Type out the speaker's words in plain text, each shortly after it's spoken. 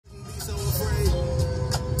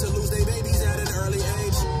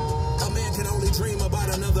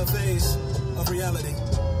another phase of reality.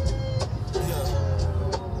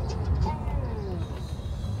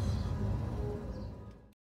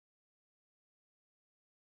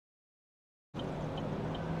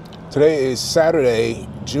 Today is Saturday,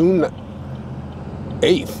 June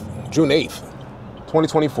 8th,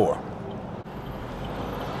 2024.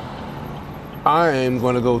 I'm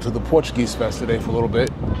going to go to the Portuguese Fest today for a little bit,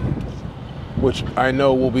 which I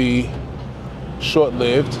know will be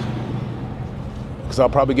short-lived because I'll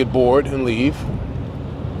probably get bored and leave.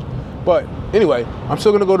 But anyway, I'm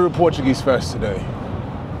still going to go to the Portuguese Fest today.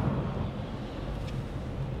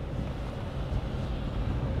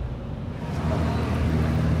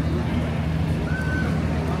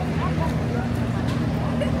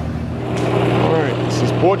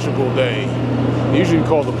 Portugal Day. They usually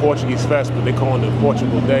call it the Portuguese Fest, but they call it the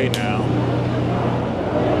Portugal Day now.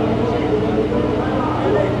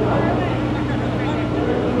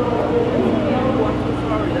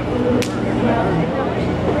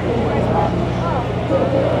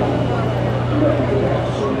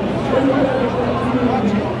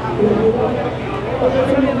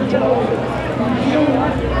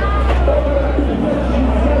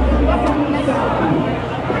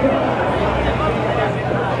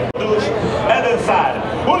 A dançar.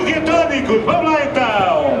 Os diatônicos, vamos lá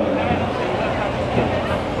então!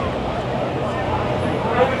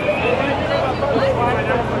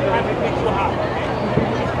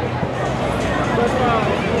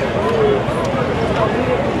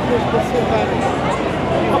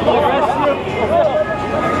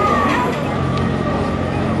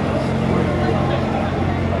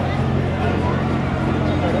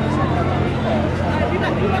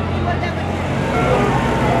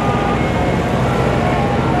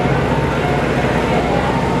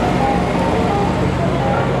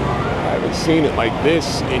 Seen it like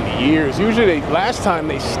this in years. Usually, last time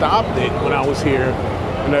they stopped it when I was here,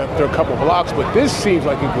 and after a couple blocks, but this seems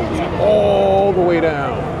like it goes all the way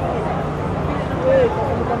down,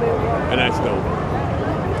 and that's dope.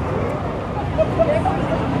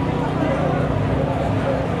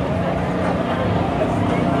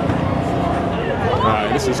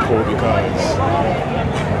 Alright, this is cool because,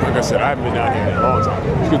 like I said, I haven't been down here in a long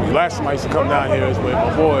time. Excuse me. Last time I used to come down here is with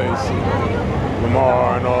my boys,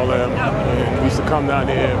 Lamar and all them, and we used to come down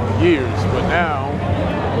there for years, but now,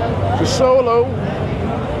 just solo,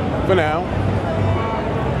 for now.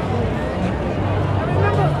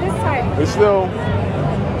 It's still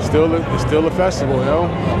a festival, yo.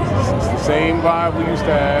 It's the same vibe we used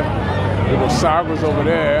to have. There was Sagres over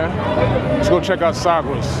there. Let's go check out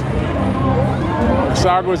Sagres.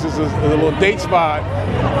 Sagres is a little date spot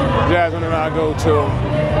Jasmine and I go to.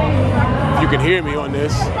 If you can hear me on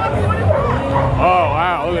this. Oh,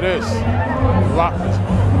 wow, look at this.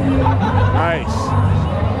 Nice.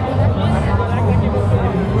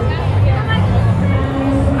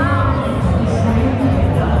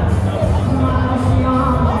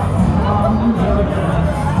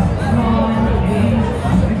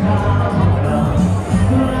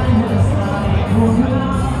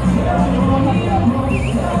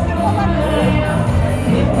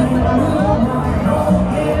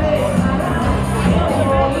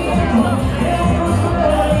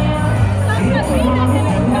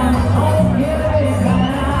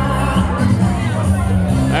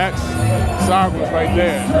 Sagres right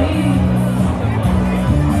there.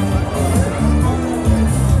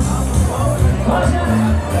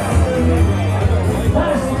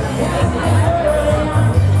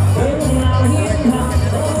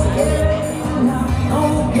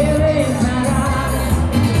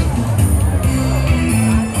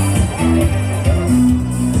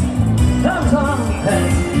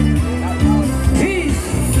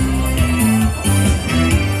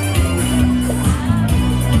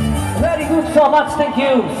 So much, thank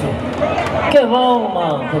you. Que bom,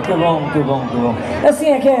 mano. Que bom, que bom, que bom.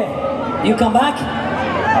 Assim é que é. You come back?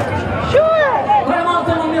 Sure! Agora,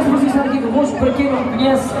 malta, não mesmo por estar aqui convosco, para quem não me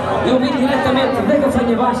conhece, eu vim diretamente da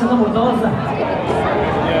Gafanha Baixa da Mordosa.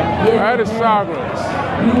 That is Sagres.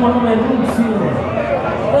 E o meu nome é Bruno Silva.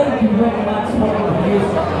 Thank you very much for the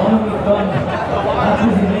Portuguese. Ao meu Antônio, ao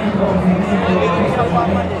presidente, ao vice-presidente.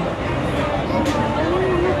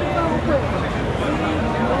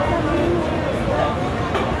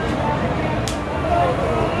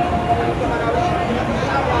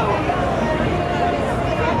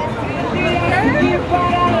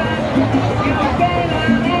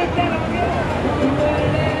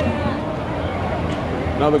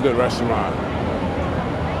 Another good restaurant.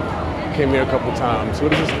 Came here a couple times.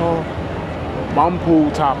 What is this called?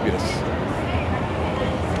 Mampu Tapias.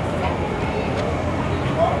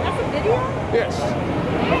 That's a video? Yes.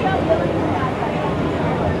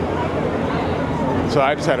 So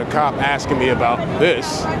I just had a cop asking me about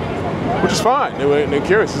this, which is fine. They're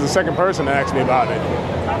curious. It's the second person that asked me about it.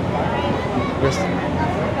 I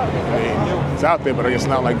mean, it's out there, but I guess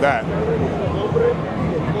not like that.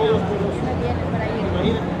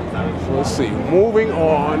 So let's see. Moving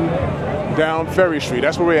on down Ferry Street.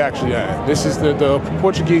 That's where we're actually at. This is the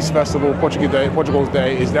Portuguese festival. Portugal's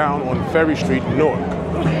Day is down on Ferry Street, Newark.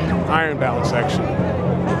 Ironbound section,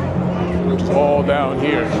 which is all down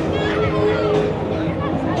here.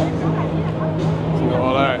 See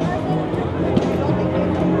all that.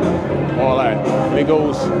 All that. And it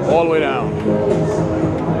goes all the way down.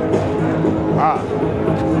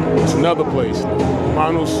 It's another place.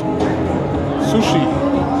 Manu's Sushi.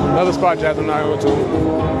 Another spot Jasmine and I went to.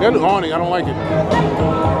 They have an awning. I don't like it.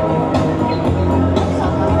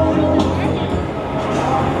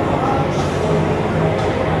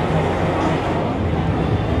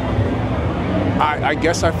 I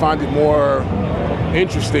guess I find it more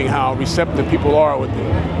interesting how receptive people are with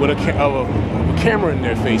a camera in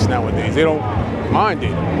their face nowadays. They don't mind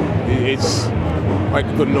it. It's like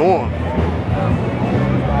the norm.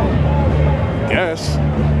 Yes.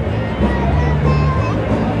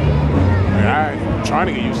 I'm trying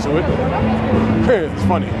to get used to it. It's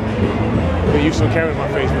funny. Get used to a camera in my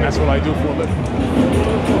face, but that's what I do for a living.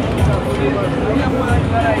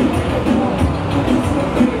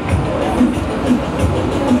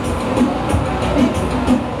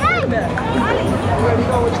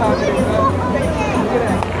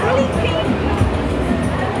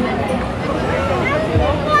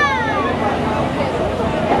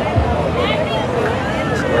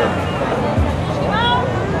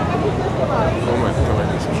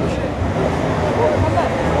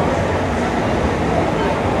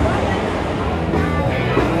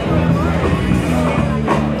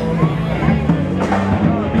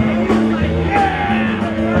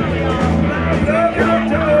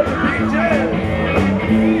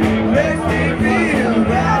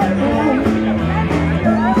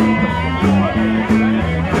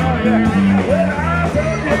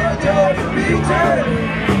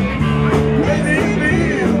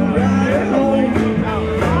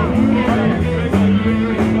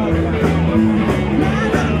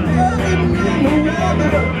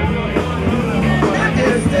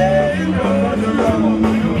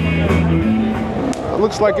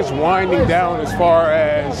 Looks like it's winding down as far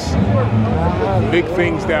as big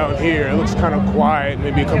things down here. It looks kind of quiet,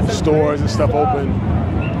 maybe a couple stores and stuff open.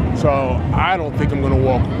 So I don't think I'm gonna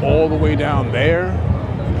walk all the way down there,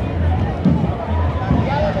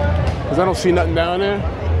 because I don't see nothing down there.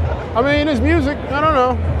 I mean, there's music, I don't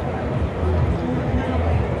know.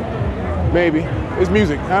 Maybe, it's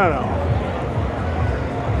music, I don't know.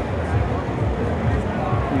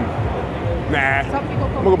 Nah,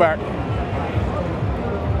 I'm gonna go back.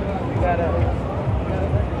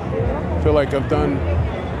 I feel like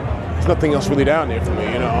there's nothing else really down there for me,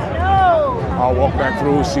 you know. I'll walk back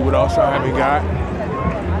through, see what else I haven't got.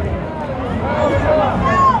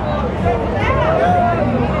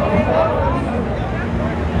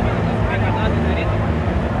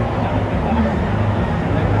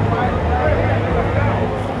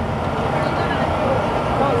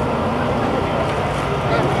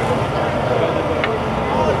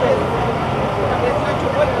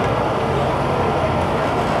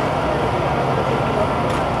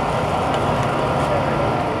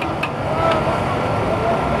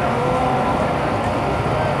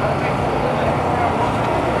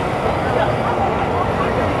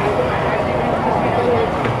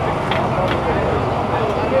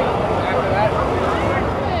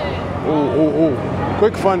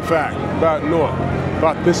 Quick fun fact about Newark,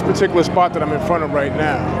 about this particular spot that I'm in front of right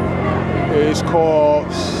now. It's called,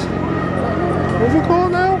 what's it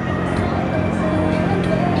called now?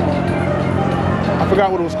 I forgot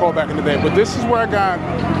what it was called back in the day, but this is where I got,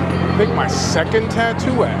 I think, my second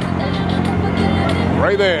tattoo at.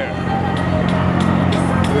 Right there.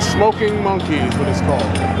 The Smoking Monkey is what it's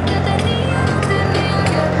called.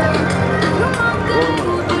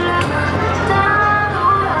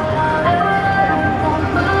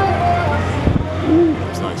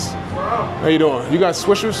 How you doing? You got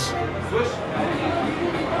swishers? Swish.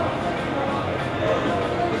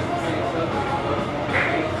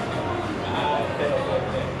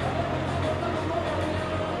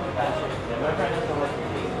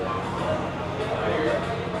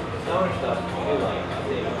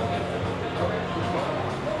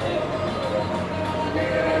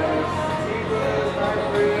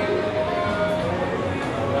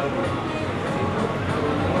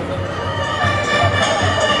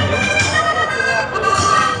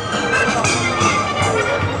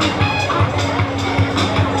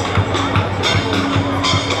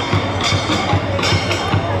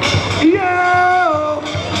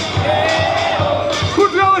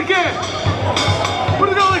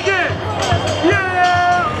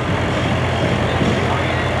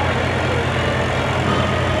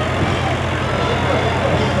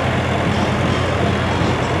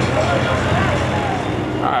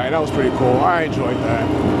 was pretty cool. I enjoyed that.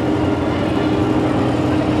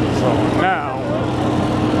 So now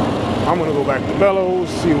I'm gonna go back to Bellows,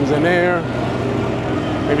 see who's in there,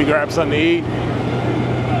 maybe grab something to eat,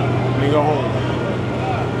 and then go home.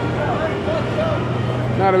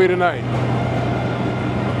 That'll be the night.